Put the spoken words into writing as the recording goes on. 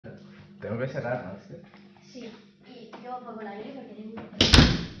Tengo que cerrar, ¿no? Sí, y yo pongo el aire porque tengo...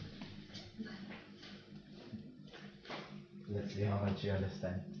 Let's see how much you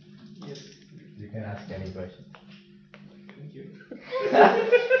understand. Yes. You can ask any question. Thank you.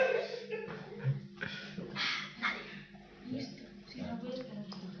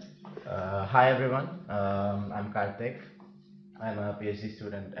 Hi everyone, I'm Kartheek. I'm a PhD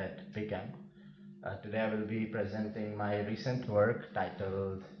student at BCAM. Today I will be presenting my recent work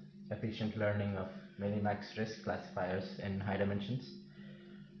titled Efficient Learning of Minimax Risk Classifiers in High Dimensions.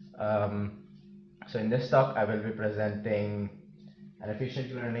 So in this talk I will be presenting an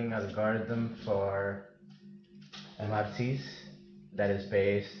efficient learning algorithm for MRCs that is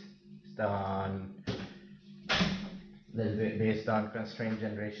based on constraint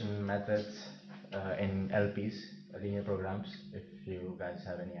generation methods in LPs, linear programs, if you guys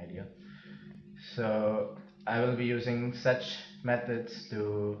have any idea. So I will be using such methods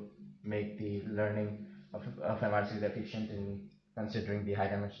to make the learning of MRCs efficient in considering the high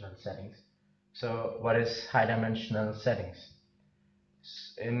dimensional settings. So what is high dimensional settings?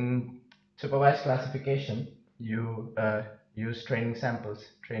 In supervised classification, you use training samples,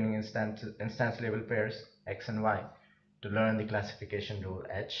 training instance label pairs X and Y to learn the classification rule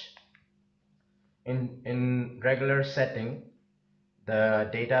H. In regular setting, the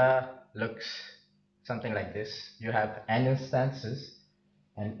data looks something like this. You have n instances,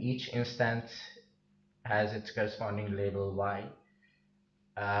 and each instance has its corresponding label Y.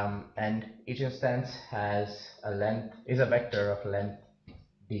 And each instance has is a vector of length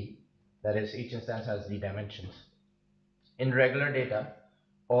d. That is, each instance has d dimensions. In regular data,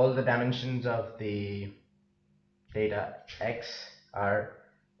 all the dimensions of the data X are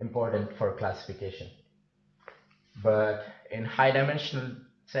important for classification. But in high dimensional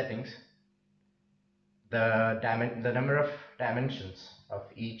settings, the number of dimensions of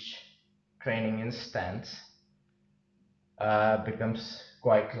each training instance becomes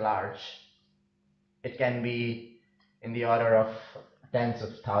quite large. It can be in the order of tens of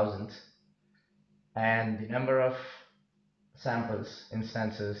thousands, and the number of samples,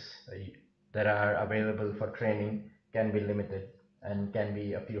 instances that are available for training can be limited and can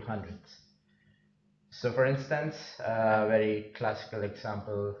be a few hundreds. So for instance, a very classical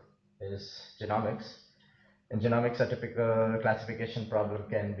example is genomics. In genomics, a typical classification problem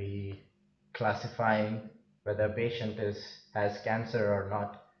can be classifying whether a patient has cancer or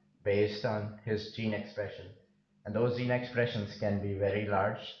not based on his gene expression. And those gene expressions can be very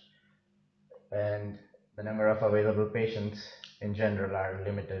large, and the number of available patients in general are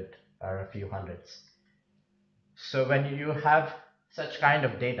limited, are a few hundreds. So when you have such kind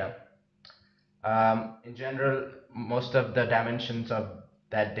of data, in general, most of the dimensions of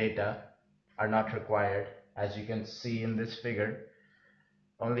that data are not required. As you can see in this figure,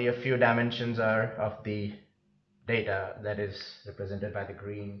 only a few dimensions are of the data, that is represented by the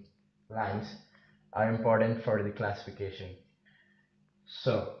green lines, are important for the classification.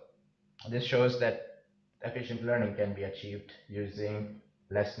 So this shows that efficient learning can be achieved using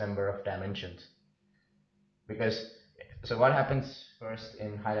less number of dimensions. So what happens first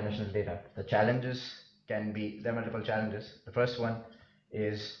in high dimensional data? The challenges there are multiple challenges. The first one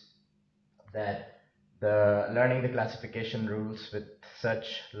is that learning the classification rules with such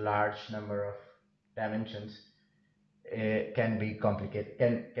large number of dimensions can be complicated,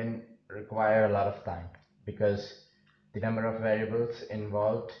 can require a lot of time, because the number of variables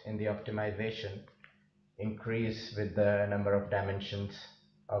involved in the optimization increase with the number of dimensions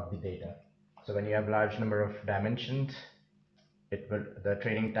of the data. So when you have large number of dimensions, the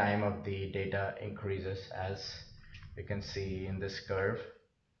training time of the data increases, as you can see in this curve,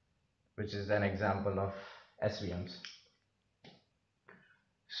 which is an example of SVMs.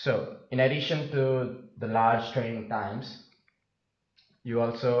 So in addition to the large training times, you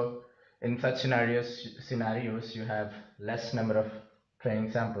also, in such scenarios, you have less number of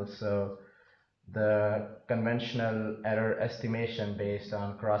training samples. So the conventional error estimation based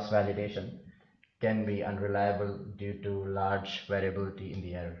on cross-validation can be unreliable due to large variability in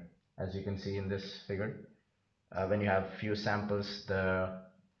the error. As you can see in this figure, when you have few samples, the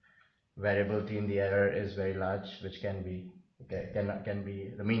variability in the error is very large, which can be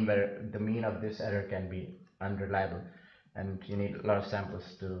the mean of this error can be unreliable, and you need a lot of samples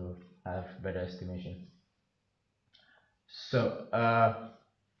to have better estimation. So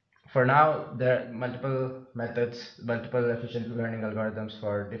for now, there are multiple methods, multiple efficient learning algorithms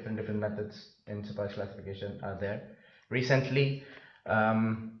for different methods in supervised classification are there. Recently,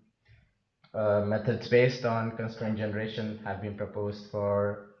 methods based on constraint generation have been proposed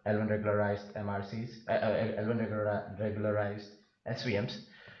for L1 regularized MRCs, L1 regularized SVMs.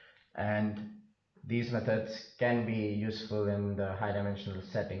 And these methods can be useful in the high dimensional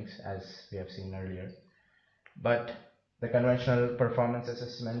settings, as we have seen earlier. But the conventional performance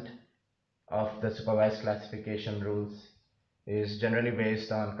assessment of the supervised classification rules is generally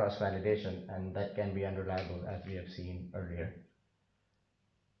based on cross-validation, and that can be unreliable, as we have seen earlier.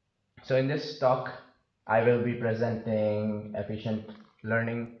 So in this talk, I will be presenting efficient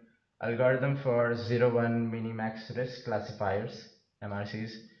learning algorithm for 0-1 minimax risk classifiers,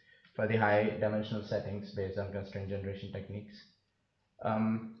 MRCs, for the high dimensional settings based on constraint generation techniques.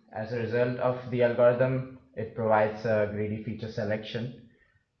 As a result of the algorithm, it provides a greedy feature selection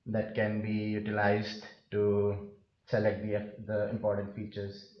that can be utilized to select the important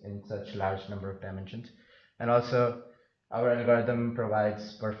features in such large number of dimensions. And also, our algorithm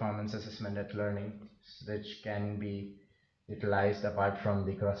provides performance assessment at learning, which can be utilized apart from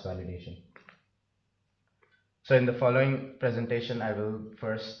the cross-validation. So in the following presentation, I will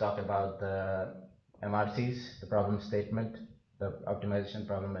first talk about the MRCs, the problem statement, the optimization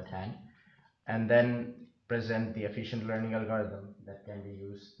problem at hand, and then present the efficient learning algorithm that can be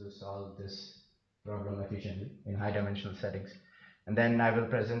used to solve this problem efficiently in high dimensional settings. And then I will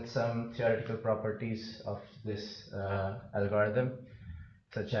present some theoretical properties of this algorithm,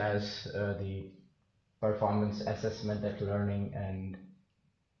 such as the performance assessment at learning and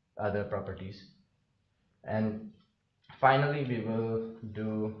other properties. And finally, we will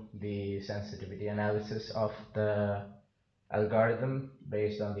do the sensitivity analysis of the algorithm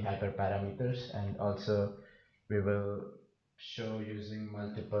based on the hyperparameters, and also we will show using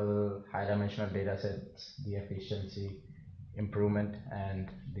multiple high dimensional data sets the efficiency improvement and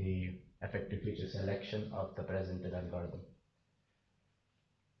the effective feature selection of the presented algorithm.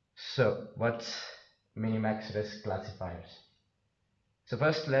 So what's minimax risk classifiers? So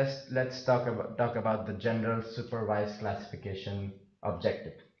first let's talk about the general supervised classification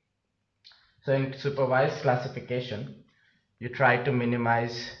objective. So in supervised classification, you try to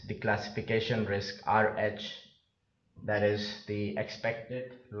minimize the classification risk RH, that is the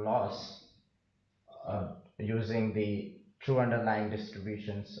expected loss, using the true underlying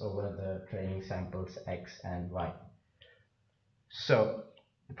distributions over the training samples X and Y. So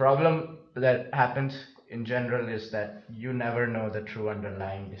the problem that happens in general is that you never know the true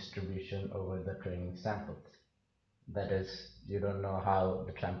underlying distribution over the training samples. That is, you don't know how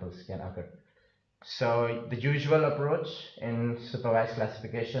the samples can occur. So the usual approach in supervised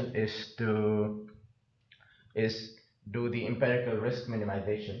classification is do the empirical risk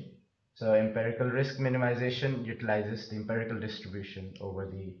minimization. So empirical risk minimization utilizes the empirical distribution over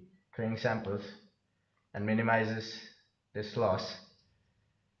the training samples and minimizes this loss.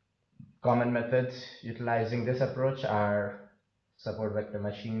 Common methods utilizing this approach are support vector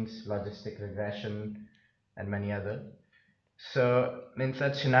machines, logistic regression, and many other. So in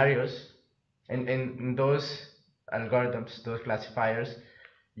such scenarios, in those algorithms, those classifiers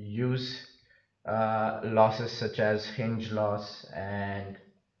use losses such as hinge loss and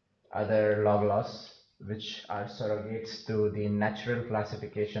other log loss, which are surrogates to the natural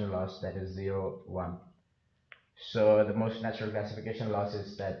classification loss, that is 0, 1. So the most natural classification loss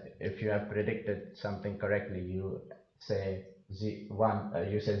is that if you have predicted something correctly, you say 1,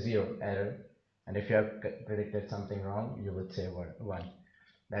 you say 0 error, and if you have predicted something wrong, you would say 1.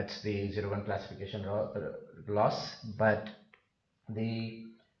 That's the 0-1 classification loss. But the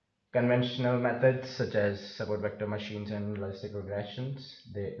conventional methods such as support vector machines and logistic regressions,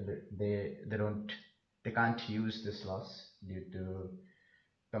 they can't use this loss due to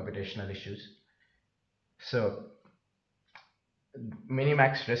computational issues. So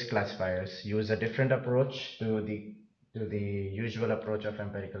minimax risk classifiers use a different approach to the usual approach of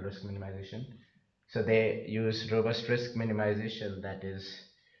empirical risk minimization. So they use robust risk minimization, that is,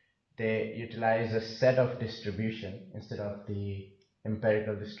 they utilize a set of distribution instead of the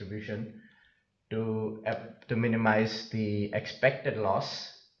empirical distribution to minimize the expected loss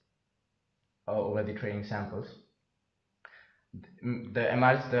over the training samples.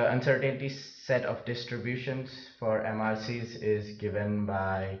 The uncertainty set of distributions for MRCs is given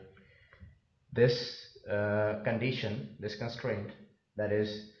by this condition, this constraint, that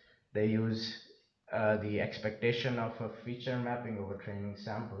is, they use the expectation of a feature mapping over training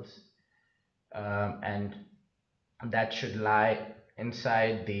samples, and that should lie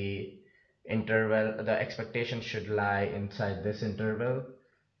inside the interval. The expectation should lie inside this interval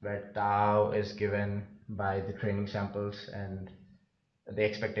where tau is given by the training samples and the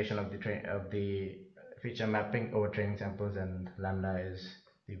expectation of the feature mapping over training samples, and lambda is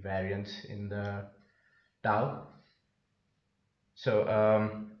the variance in the tau. So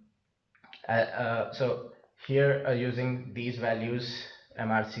so here using these values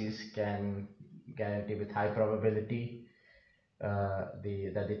MRCs can guarantee with high probability that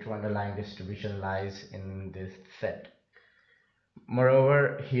the true underlying distribution lies in this set.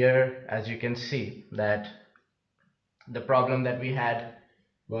 Moreover, here, as you can see, that the problem that we had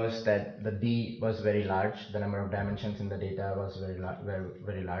was that the D was very large, the number of dimensions in the data was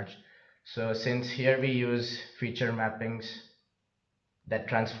very large. So since here we use feature mappings that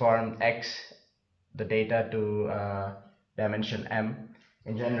transform X, the data, to dimension M,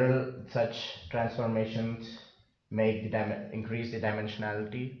 in general, such transformations make increase the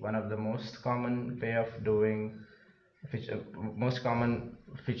dimensionality. One of the most common way of doing most common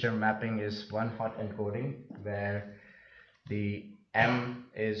feature mapping is one-hot encoding, where the M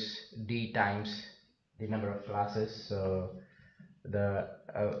is D times the number of classes. So the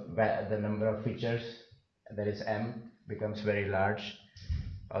number of features, that is M, becomes very large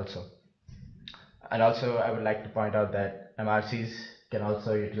also. And also I would like to point out that MRCs can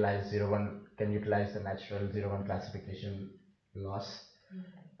also utilize utilize the natural 0-1 classification loss,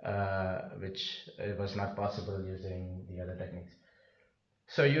 which was not possible using the other techniques.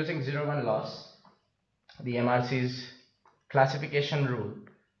 So using 0-1 loss, the MRC's classification rule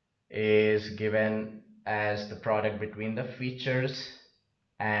is given as the product between the features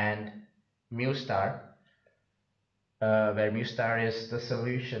and mu star, where mu star is the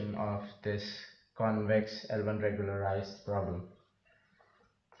solution of this convex L1 regularized problem.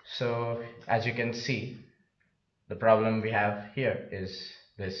 So as you can see, the problem we have here is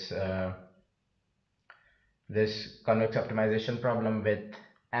this this convex optimization problem with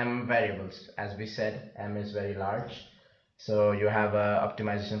M variables. As we said, M is very large, so you have a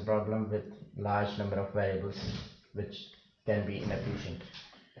optimization problem with large number of variables, which can be inefficient.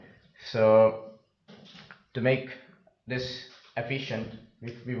 So to make this efficient,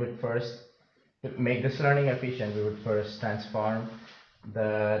 we would first, to make this learning efficient, we would first transform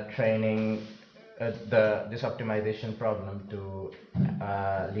the training this optimization problem to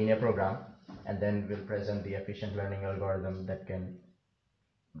a linear program, and then we'll present the efficient learning algorithm that can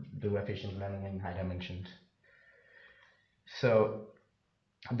do efficient learning in high dimensions. So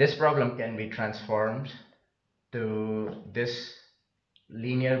this problem can be transformed to this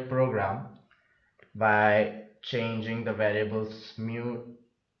linear program by changing the variables mu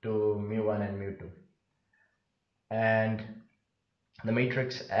to mu1 and mu2, and the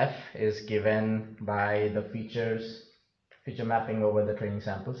matrix F is given by the feature mapping over the training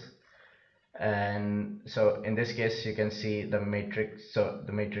samples. And so in this case you can see the matrix. So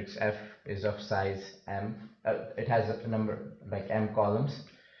the matrix F is of size M. It has a number like M columns,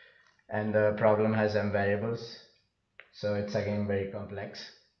 and the problem has M variables, so it's again very complex.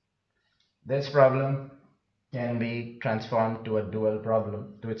 This problem can be transformed to a dual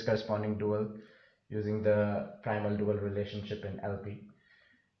problem, to its corresponding dual, using the primal dual relationship in LP.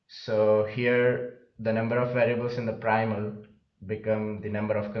 So here the number of variables in the primal become the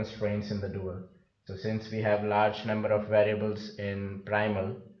number of constraints in the dual. So since we have large number of variables in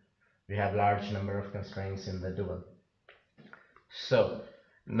primal, we have large number of constraints in the dual. So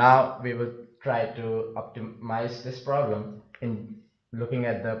now we will try to optimize this problem in looking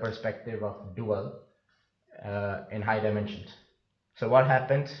at the perspective of dual in high dimensions. So what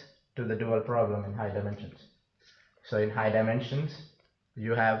happens to the dual problem in high dimensions? So in high dimensions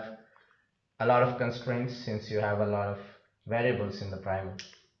you have a lot of constraints, since you have a lot of variables in the primal.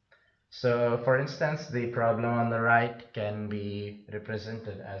 So for instance, the problem on the right can be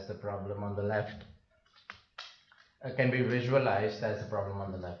represented as the problem on the left, can be visualized as the problem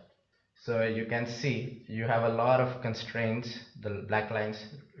on the left. So you can see you have a lot of constraints. The black lines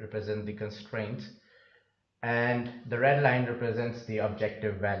represent the constraints, and the red line represents the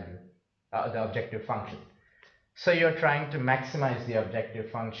objective value, the objective function. So you're trying to maximize the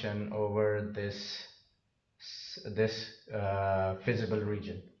objective function over this feasible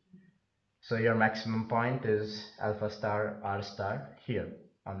region. So your maximum point is alpha star r star here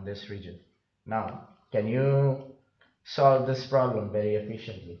on this region. Now, can you solve this problem very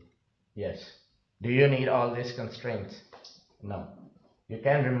efficiently? Yes. Do you need all these constraints? No. You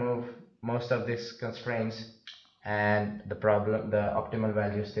can remove most of these constraints, and the optimal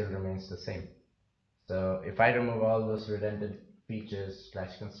value still remains the same. So if I remove all those redundant features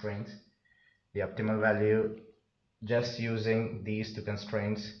 / constraints, the optimal value just using these two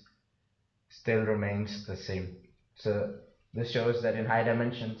constraints still remains the same. So this shows that in high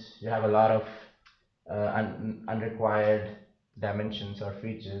dimensions you have a lot of unrequired dimensions or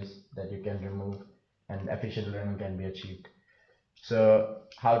features that you can remove, and efficient learning can be achieved. So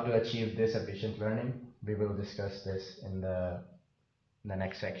how to achieve this efficient learning, we will discuss this in the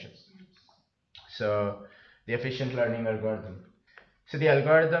next section. So the efficient learning algorithm. So the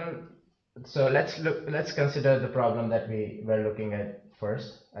algorithm, so let's consider the problem that we were looking at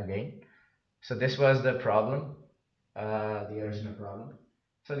first again. So this was the problem, the original problem.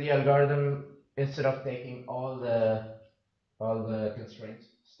 So the algorithm, instead of taking all the constraints,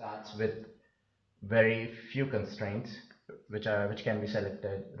 starts with very few constraints which can be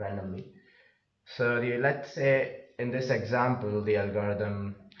selected randomly. So let's say in this example the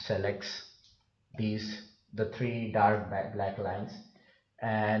algorithm selects the three dark black lines,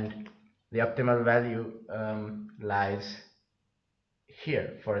 and the optimal value lies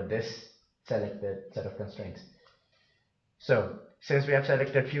here for this selected set of constraints. So since we have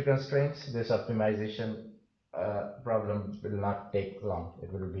selected few constraints, this optimization problem will not take long.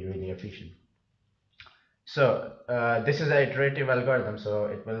 It will be really efficient. So this is an iterative algorithm, so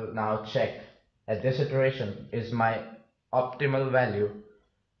it will now check at this iteration, is my optimal value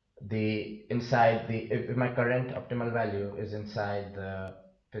if my current optimal value is inside the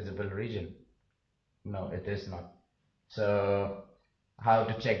feasible region. No, it is not. So how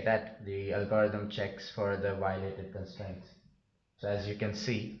to check that? The algorithm checks for the violated constraints. So as you can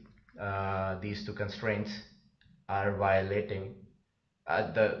see, these two constraints are violating,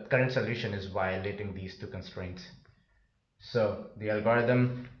 the current solution is violating these two constraints. So the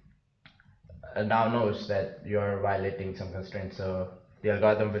algorithm now knows that you are violating some constraint, so the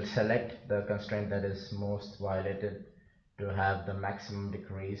algorithm will select the constraint that is most violated to have the maximum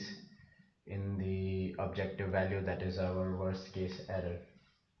decrease in the objective value, that is our worst case error.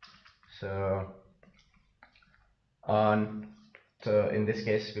 So in this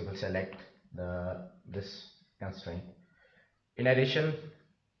case we will select this constraint. In addition,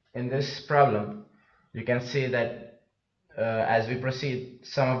 in this problem you can see that as we proceed,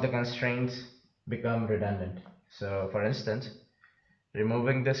 some of the constraints become redundant. So for instance,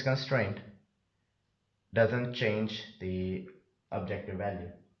 removing this constraint doesn't change the objective value.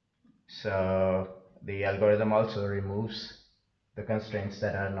 So the algorithm also removes the constraints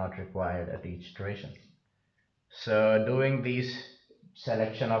that are not required at each iteration. So doing these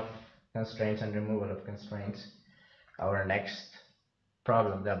selection of constraints and removal of constraints, our next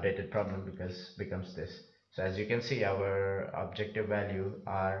problem, the updated problem, becomes this. So as you can see, our objective value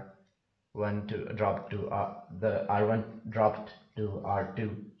R1 dropped to the R1 dropped to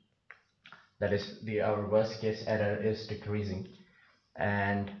R2. That is, our worst case error is decreasing,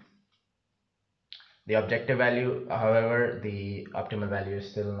 and the objective value, however, the optimal value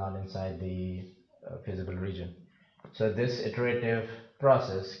is still not inside the feasible region. So this iterative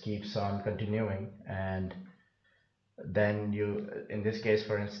process keeps on continuing, and then in this case,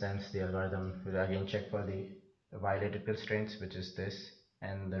 for instance, the algorithm will again check for the violated constraints, which is this,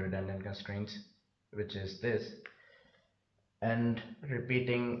 and the redundant constraints, which is this, and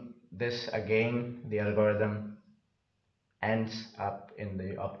repeating this again, the algorithm ends up in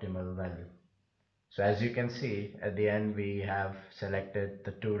the optimal value. So as you can see, at the end we have selected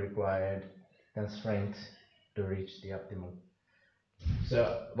the two required constraints to reach the optimal.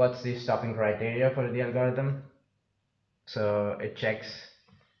 So what's the stopping criteria for the algorithm? So it checks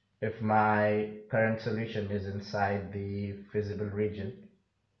if my current solution is inside the feasible region.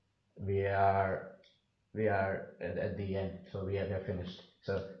 We are at the end, so we are finished.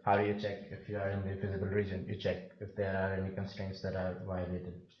 So how do you check if you are in the feasible region? You check if there are any constraints that are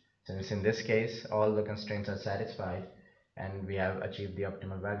violated. Since in this case all the constraints are satisfied and we have achieved the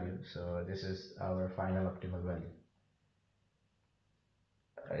optimal value, so this is our final optimal value.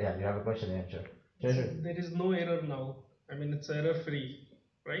 Yeah, you have a question? Yeah, sure. So there is no error now. I mean, it's error free,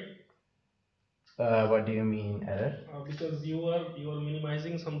 right? What do you mean error? Because you are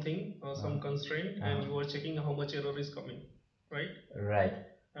minimizing something, some constraint, and you are checking how much error is coming, right? Right.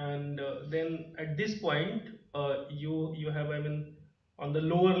 And then at this point, you have, I mean, on the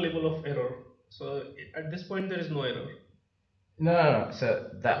lower level of error. So at this point there is no error. No. So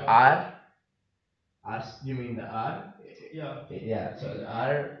the R, you mean the R? Yeah. Yeah. So the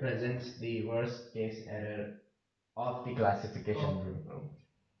R presents the worst case error of the classification group.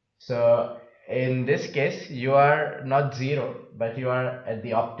 So in this case, you are not zero, but you are at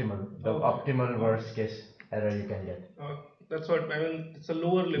the optimal, optimal worst case error you can get. That's what I mean. It's a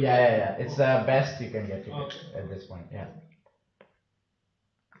lower level. Yeah. It's the best you can get at this point. Yeah.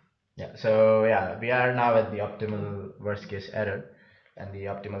 Yeah. So yeah, we are now at the optimal worst case error, and the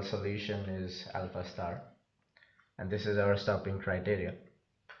optimal solution is alpha star, and this is our stopping criteria.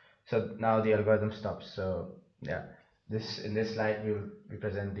 So now the algorithm stops. So yeah, in this slide we will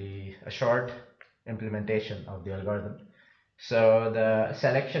represent a short implementation of the algorithm. So the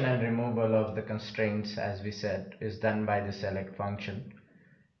selection and removal of the constraints, as we said, is done by the select function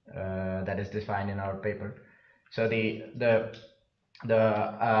that is defined in our paper. So the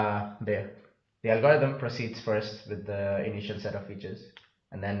the algorithm proceeds first with the initial set of features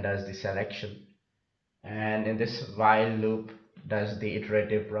and then does the selection, and in this while loop does the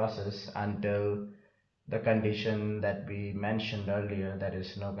iterative process until the condition that we mentioned earlier, that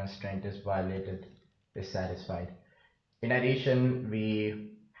is no constraint is violated, is satisfied. In addition,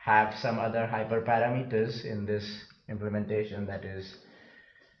 we have some other hyperparameters in this implementation, that is,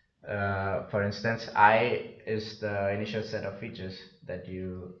 for instance, I is the initial set of features that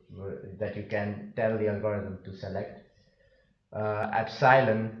you can tell the algorithm to select.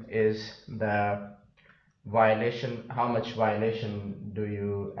 Epsilon is the violation, how much violation do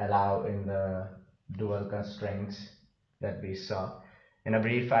you allow in the dual constraints that we saw. In a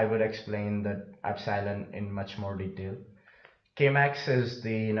brief, I would explain that epsilon in much more detail. Kmax is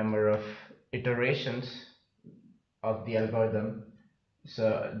the number of iterations of the algorithm,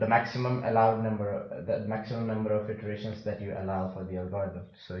 so the maximum number of iterations that you allow for the algorithm.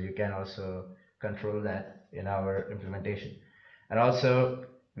 So you can also control that in our implementation. And also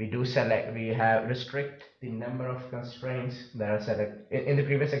we have restrict the number of constraints that are selected. In the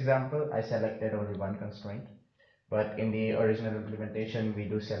previous example, I selected only one constraint, but in the original implementation we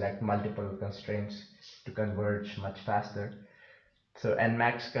do select multiple constraints to converge much faster. So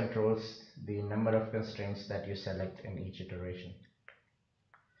nmax controls the number of constraints that you select in each iteration.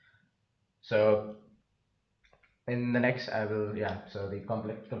 So in the next I will, so the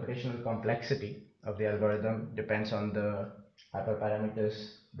computational complexity of the algorithm depends on the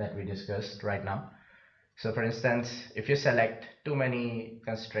hyperparameters that we discussed right now. So for instance, if you select too many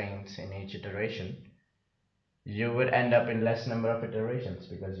constraints in each iteration, you would end up in less number of iterations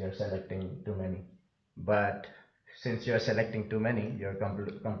because you're selecting too many. But since you're selecting too many, your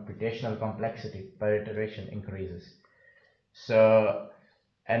computational complexity per iteration increases. So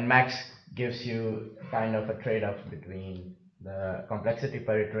nmax gives you kind of a trade-off between the complexity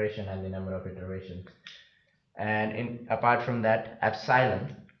per iteration and the number of iterations. And apart from that,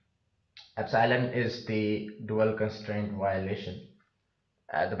 epsilon is the dual constraint violation,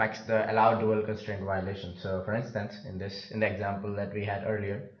 the allowed dual constraint violation. So for instance, in the example that we had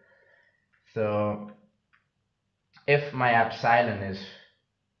earlier, so if my epsilon is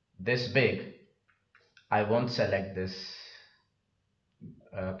this big, I won't select this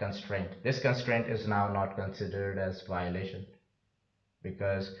constraint. This constraint is now not considered as violation,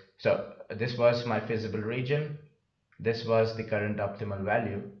 because this was my feasible region, this was the current optimal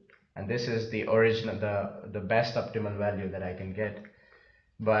value, and this is the original, the best optimal value that I can get.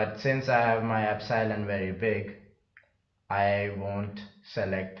 But since I have my epsilon very big, I won't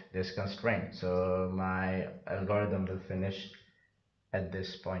select this constraint, so my algorithm will finish at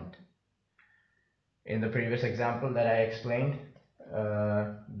this point. In the previous example that I explained,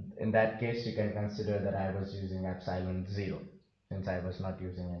 in that case you can consider that I was using epsilon 0, since I was not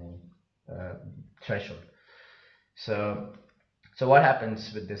using any threshold. So what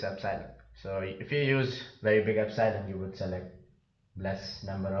happens with this epsilon? So if you use very big epsilon, you would select less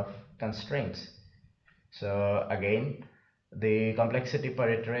number of constraints. So again, the complexity per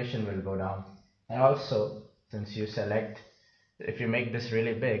iteration will go down. And also, since you select, if you make this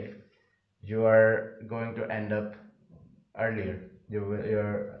really big, you are going to end up earlier.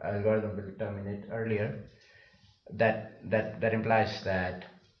 Your algorithm will terminate earlier. That implies that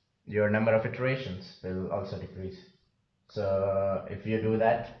your number of iterations will also decrease. So if you do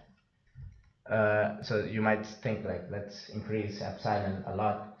that, so you might think like, let's increase epsilon a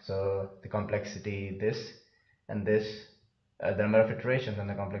lot, so the complexity this and this, the number of iterations and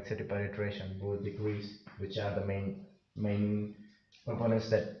the complexity per iteration both decrease, which are the main components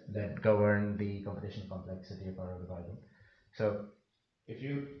that govern the computational complexity of our algorithm. So if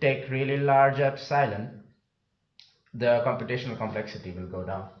you take really large epsilon, the computational complexity will go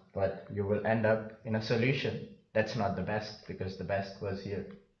down, but you will end up in a solution that's not the best, because the best was here.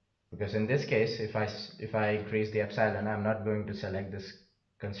 Because in this case, if I increase the epsilon, I'm not going to select this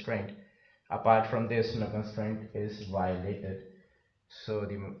constraint. Apart from this, no constraint is violated. So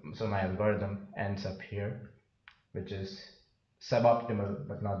my algorithm ends up here, which is suboptimal,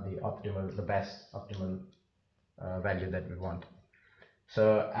 but not the best optimal value that we want.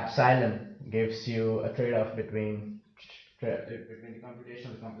 So epsilon gives you a trade-off between the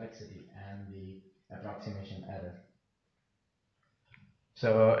computational complexity and the approximation error.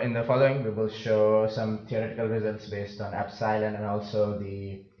 So in the following, we will show some theoretical results based on epsilon and also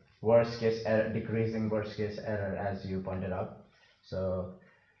the worst case error, decreasing worst case error, as you pointed out. So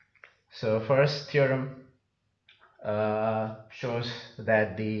first theorem shows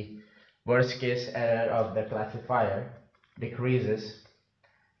that the worst case error of the classifier decreases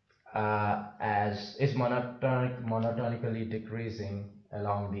as is monotonically decreasing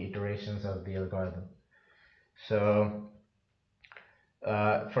along the iterations of the algorithm. So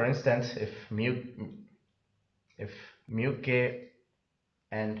for instance, if mu k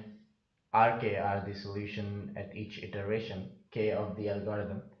and rk are the solution at each iteration k of the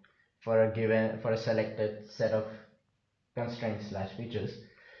algorithm for a selected set of constraints / features,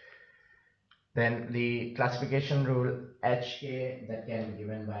 then the classification rule hk that can be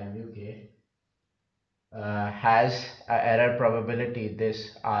given by mu k has an error probability,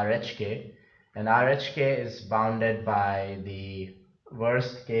 this rhk, and rhk is bounded by the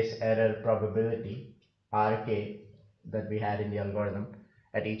worst case error probability rk that we had in the algorithm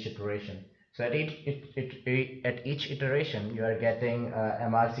at each iteration. So at each iteration you are getting a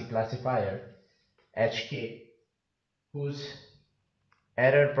MRC classifier hk whose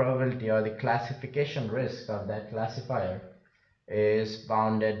error probability or the classification risk of that classifier is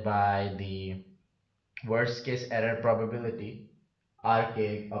bounded by the worst case error probability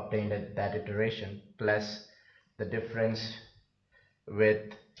rk obtained at that iteration plus the difference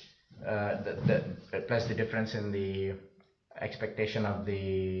with plus the difference in the expectation of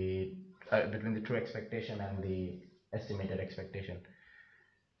the between the true expectation and the estimated expectation.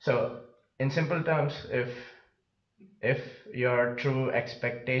 So in simple terms, if your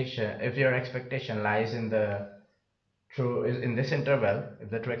expectation lies in the in this interval, if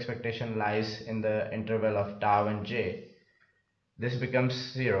the true expectation lies in the interval of tau and j, this becomes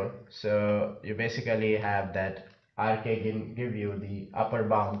 0. So you basically have that rk give you the upper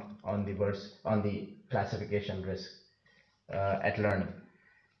bound on the classification risk at learning,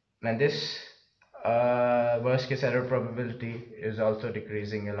 and this worst case error probability is also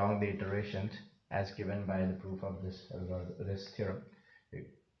decreasing along the iterations as given by the proof of this theorem.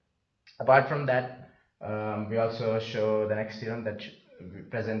 Apart from that, we also show the next theorem we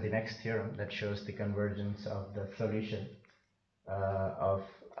present the next theorem that shows the convergence of the solution of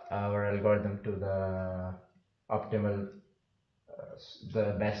our algorithm to the optimal,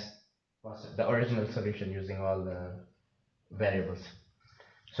 the original solution using all the variables.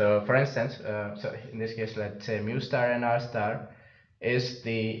 So for instance, so in this case, let's say mu star and r star is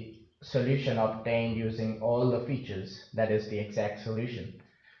the solution obtained using all the features, that is the exact solution.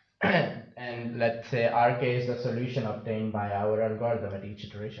 And let's say rk is the solution obtained by our algorithm at each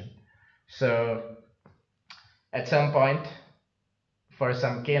iteration. So at some point, for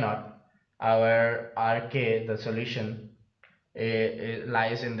some k naught, our rk, the solution,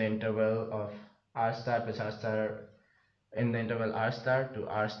 lies in the interval of r star plus r star, in the interval r star to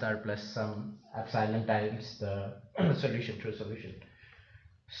r star plus some epsilon times the true solution.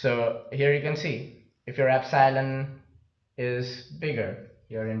 So here you can see, if your epsilon is bigger,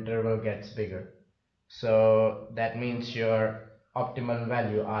 your interval gets bigger. So that means your optimal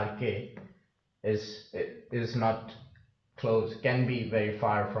value rk is not close, can be very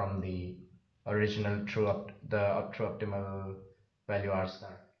far from the original true optimal value r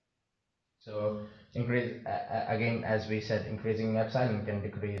star. So again, as we said, increasing epsilon can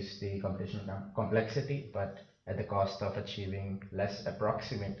decrease the computational complexity, but at the cost of achieving less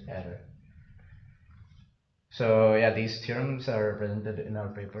approximate error. So yeah, these theorems are presented in our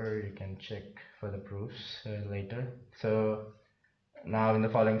paper. You can check for the proofs later. So now in the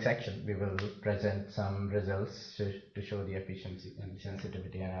following section, we will present some results to show the efficiency and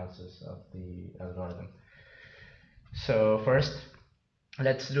sensitivity analysis of the algorithm. So first,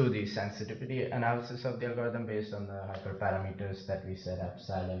 let's do the sensitivity analysis of the algorithm based on the hyperparameters that we set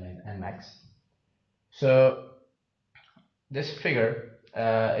epsilon and max. So this figure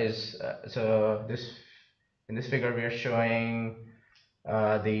in this figure we are showing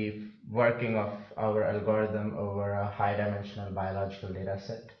the working of our algorithm over a high dimensional biological data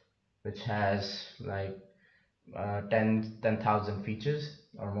set, which has like 10,000 features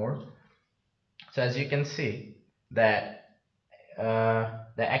or more. So as you can see that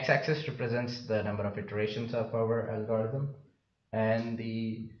the x-axis represents the number of iterations of our algorithm, and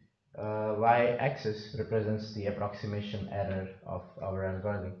the y-axis represents the approximation error of our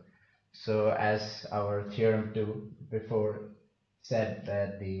algorithm. So as our theorem 2 before said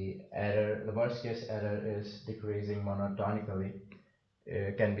that the worst case error is decreasing monotonically,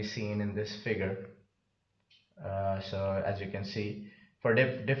 can be seen in this figure. So as you can see, for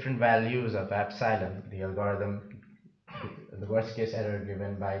different values of epsilon, the worst case error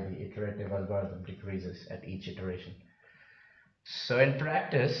given by the iterative algorithm decreases at each iteration. So in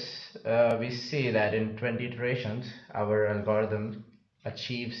practice, we see that in 20 iterations, our algorithm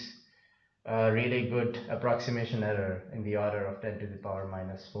achieves a really good approximation error in the order of 10 to the power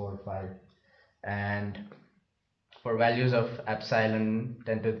minus 4 or 5. And for values of epsilon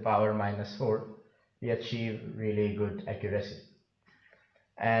 10 to the power minus 4, we achieve really good accuracy.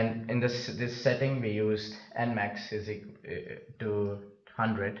 And in this setting, we used nmax is equal to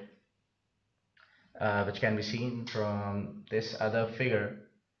 100, which can be seen from this other figure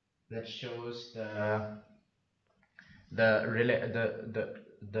that shows the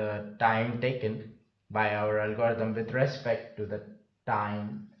time taken by our algorithm with respect to the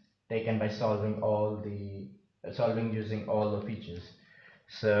time taken by solving using all the features.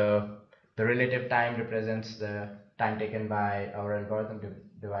 So the relative time represents the time taken by our algorithm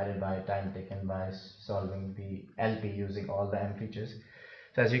divided by time taken by solving the LP using all the M features.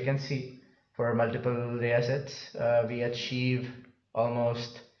 So as you can see, for multiple data sets, we achieve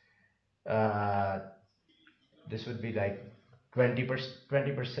almost this would be like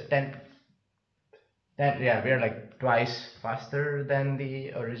 20%, 10, yeah, we are like twice faster than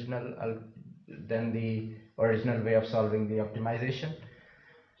the original way of solving the optimization.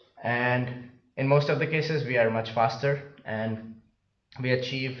 And in most of the cases, we are much faster, and we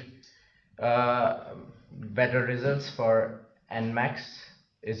achieve better results for nmax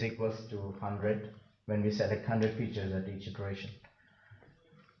is equals to 100 when we select 100 features at each iteration.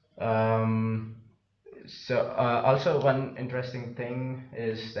 Also one interesting thing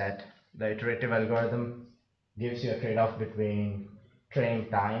is that the iterative algorithm gives you a trade-off between training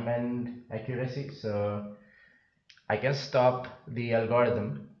time and accuracy. So I can stop the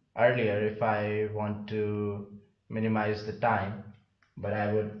algorithm earlier if I want to minimize the time, but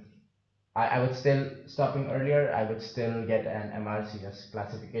I would still, stopping earlier, I would still get an MRC as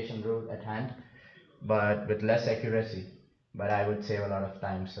classification rule at hand, but with less accuracy. But I would save a lot of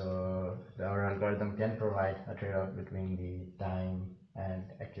time, so our algorithm can provide a trade-off between the time and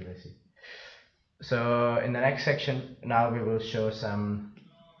accuracy. So in the next section, now we will show some,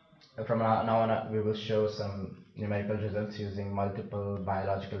 from now on, we will show some numerical results using multiple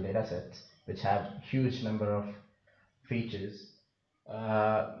biological data sets, which have huge number of features.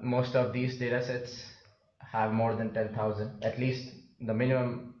 Most of these data sets have more than 10,000, at least the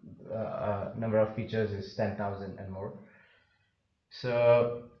minimum number of features is 10,000 and more.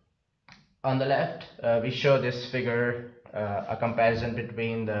 So on the left, we show this figure, a comparison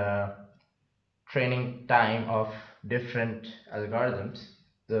between the training time of different algorithms.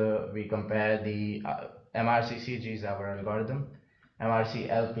 So we compare the MRC-CG is our algorithm,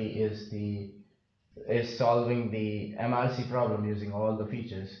 MRC-LP is solving the MRC problem using all the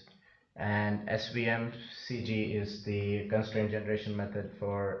features, and SVM-CG is the constraint generation method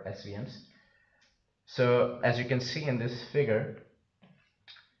for SVMs. So as you can see in this figure,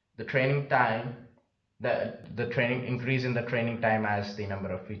 the training time, the training increase in the training time as the number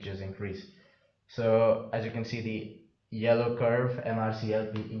of features increase. So as you can see, the yellow curve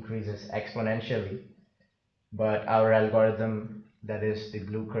MRC-LP increases exponentially, but our algorithm, that is the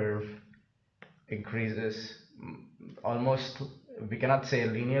blue curve, increases almost, we cannot say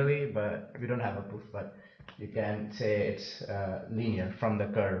linearly, but we don't have a proof, but you can say it's linear from the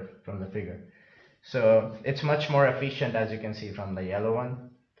curve, from the figure. So it's much more efficient, as you can see from the yellow one.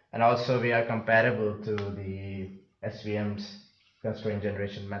 And also we are comparable to the SVM's constraint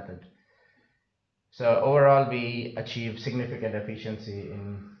generation method. So overall, we achieve significant efficiency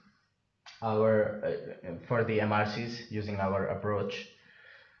in our for the MRCs using our approach.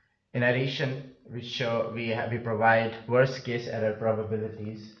 In addition, we provide worst case error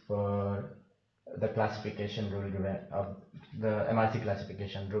probabilities for the classification rule of the MRC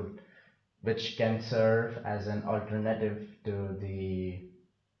classification rule, which can serve as an alternative to the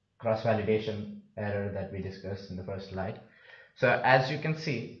cross-validation error that we discussed in the first slide. So as you can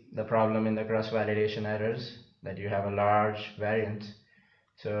see, the problem in the cross-validation errors, that you have a large variance.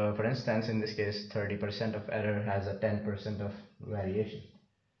 So for instance, in this case, 30% of error has a 10% of variation.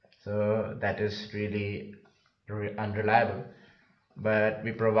 So that is really unreliable. But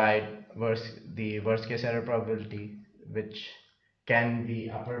we provide the worst case error probability, which can be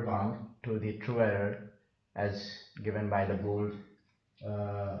upper bound to the true error as given by the bold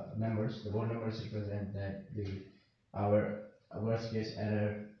numbers. The bold numbers represent that our worst case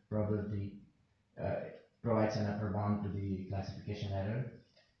error probability provides an upper bound to the classification error.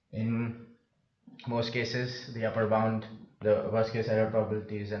 In most cases, the worst case error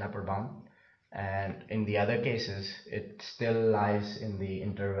probability is an upper bound, and in the other cases, it still lies in the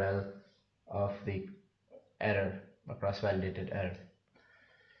interval of the error, a cross-validated error.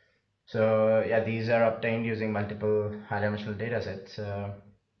 So yeah, these are obtained using multiple high-dimensional data sets.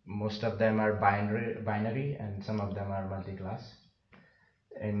 Most of them are binary, and some of them are multi-class.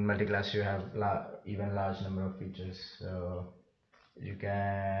 In multi-class, you have even large number of features, so you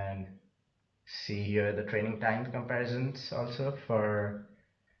can see here the training time comparisons also for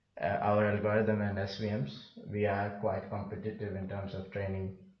our algorithm and SVMs. We are quite competitive in terms of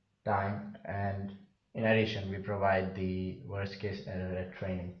training time, and in addition, we provide the worst case error at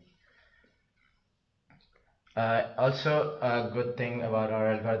training. Also, a good thing about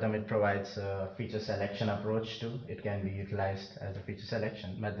our algorithm, it provides a feature selection approach too. It can be utilized as a feature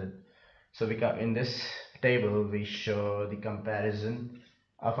selection method. So in this table, we show the comparison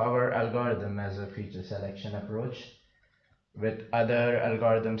of our algorithm as a feature selection approach with other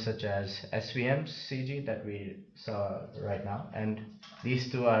algorithms such as SVMs, CG that we saw right now, and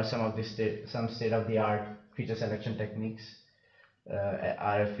these two are some of the state-of-the-art feature selection techniques,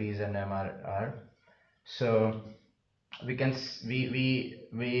 RFEs and MRR. So here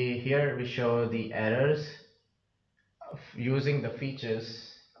we show the errors of using the features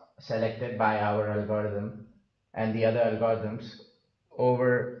selected by our algorithm and the other algorithms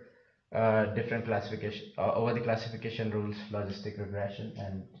over different classification over the classification rules, logistic regression,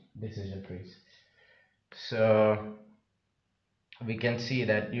 and decision trees. So we can see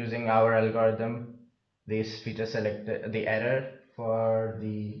that using our algorithm, this feature selected the error for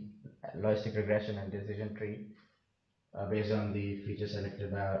the logistic regression and decision tree based on the feature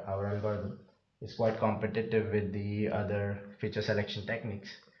selected by our algorithm is quite competitive with the other feature selection techniques,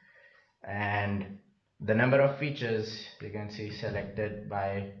 and the number of features you can see selected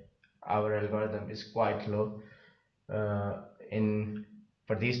by our algorithm is quite low in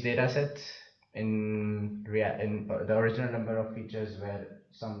for these data sets. In the original number of features were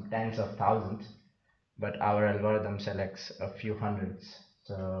some tens of thousands, but our algorithm selects a few hundreds.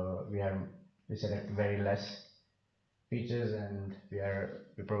 So we select very less features, and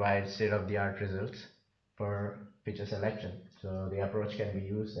we provide state-of-the-art results for feature selection. So the approach can be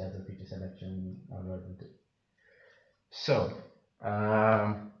used as a feature selection algorithm too. So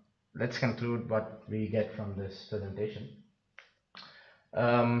let's conclude what we get from this presentation.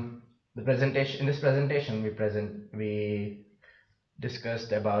 In this presentation, we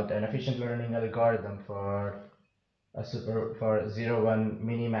discussed about an efficient learning algorithm for 0-1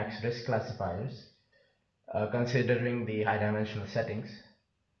 minimax risk classifiers, considering the high dimensional settings,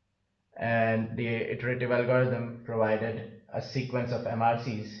 and the iterative algorithm provided a sequence of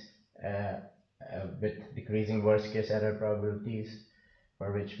MRCs with decreasing worst case error probabilities,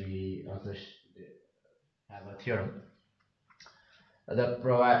 for which we also have a theorem. The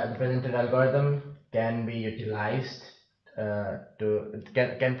presented algorithm can be utilized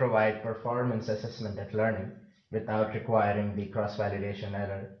can provide performance assessment at learning without requiring the cross-validation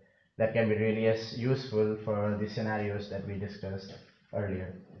error. That can be really useful for the scenarios that we discussed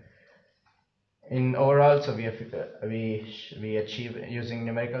earlier. In overall, so we achieve using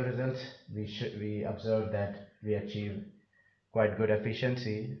numerical results. We observe that we achieve quite good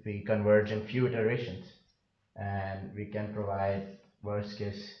efficiency. We converge in few iterations, and we can provide worst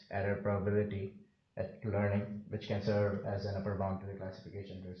case error probability at learning, which can serve as an upper bound to the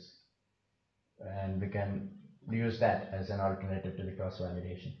classification risk, and we can use that as an alternative to the cross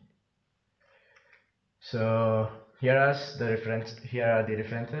validation. So here are the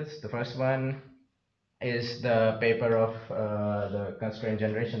references. The first one is the paper of the constraint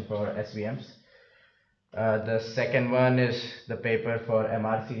generation for SVMs. The second one is the paper for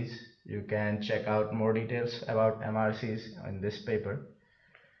MRCs. You can check out more details about MRCs in this paper.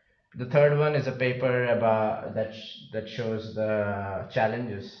 The third one is a paper about that shows the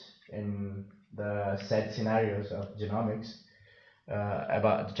challenges in the set scenarios of genomics,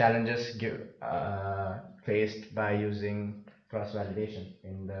 about the challenges faced by using cross-validation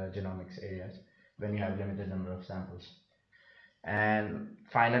in the genomics areas when you have limited number of samples. And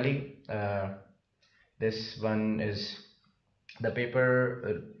finally, this one is the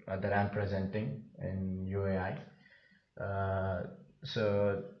paper that I'm presenting in UAI.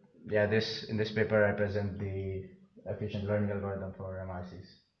 So yeah, in this paper I present the efficient learning algorithm for MRCs.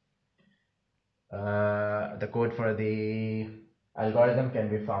 The code for the algorithm can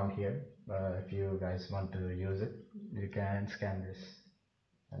be found here. If you guys want to use it, you can scan this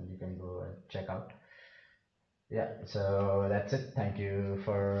and you can go and check out. Yeah, so that's it. Thank you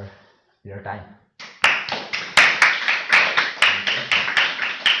for your time.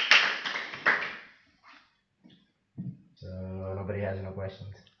 So nobody has no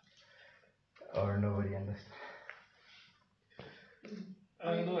questions, or nobody understands.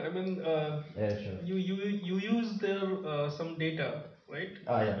 No, I mean, Yeah, sure. you use there some data, right?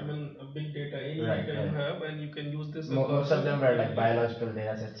 Oh yeah. I mean, big data, any Right, data right. you have, and you can use this. Most of them were like biological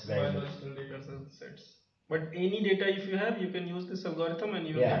data sets. Biological data sets. But any data if you have, you can use this algorithm and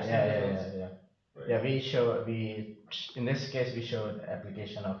you will Yeah, get some results. yeah. Right. Yeah, in this case we showed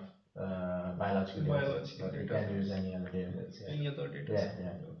application of biological data sets, but you can database. use any other data sets. Yeah. Any other data Yeah, set.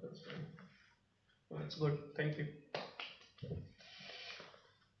 yeah. No, that's fine. That's good. Thank you.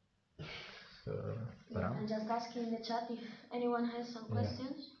 So, Yeah, and just asking in the chat if anyone has some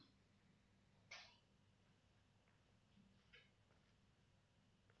questions.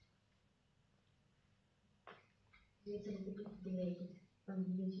 It's a little bit delayed from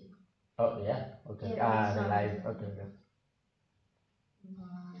YouTube. Oh yeah, okay. Yeah, The live. Okay, okay.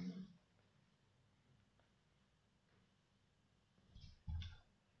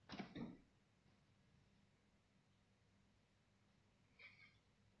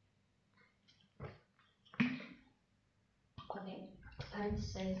 Okay. And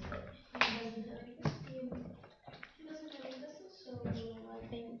says that he doesn't have any question. He doesn't have any questions, so I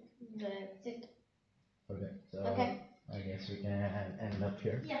think that's it. Okay. So Okay. I guess we can end up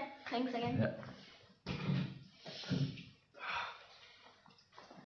here. Yeah. Thanks again. Yeah.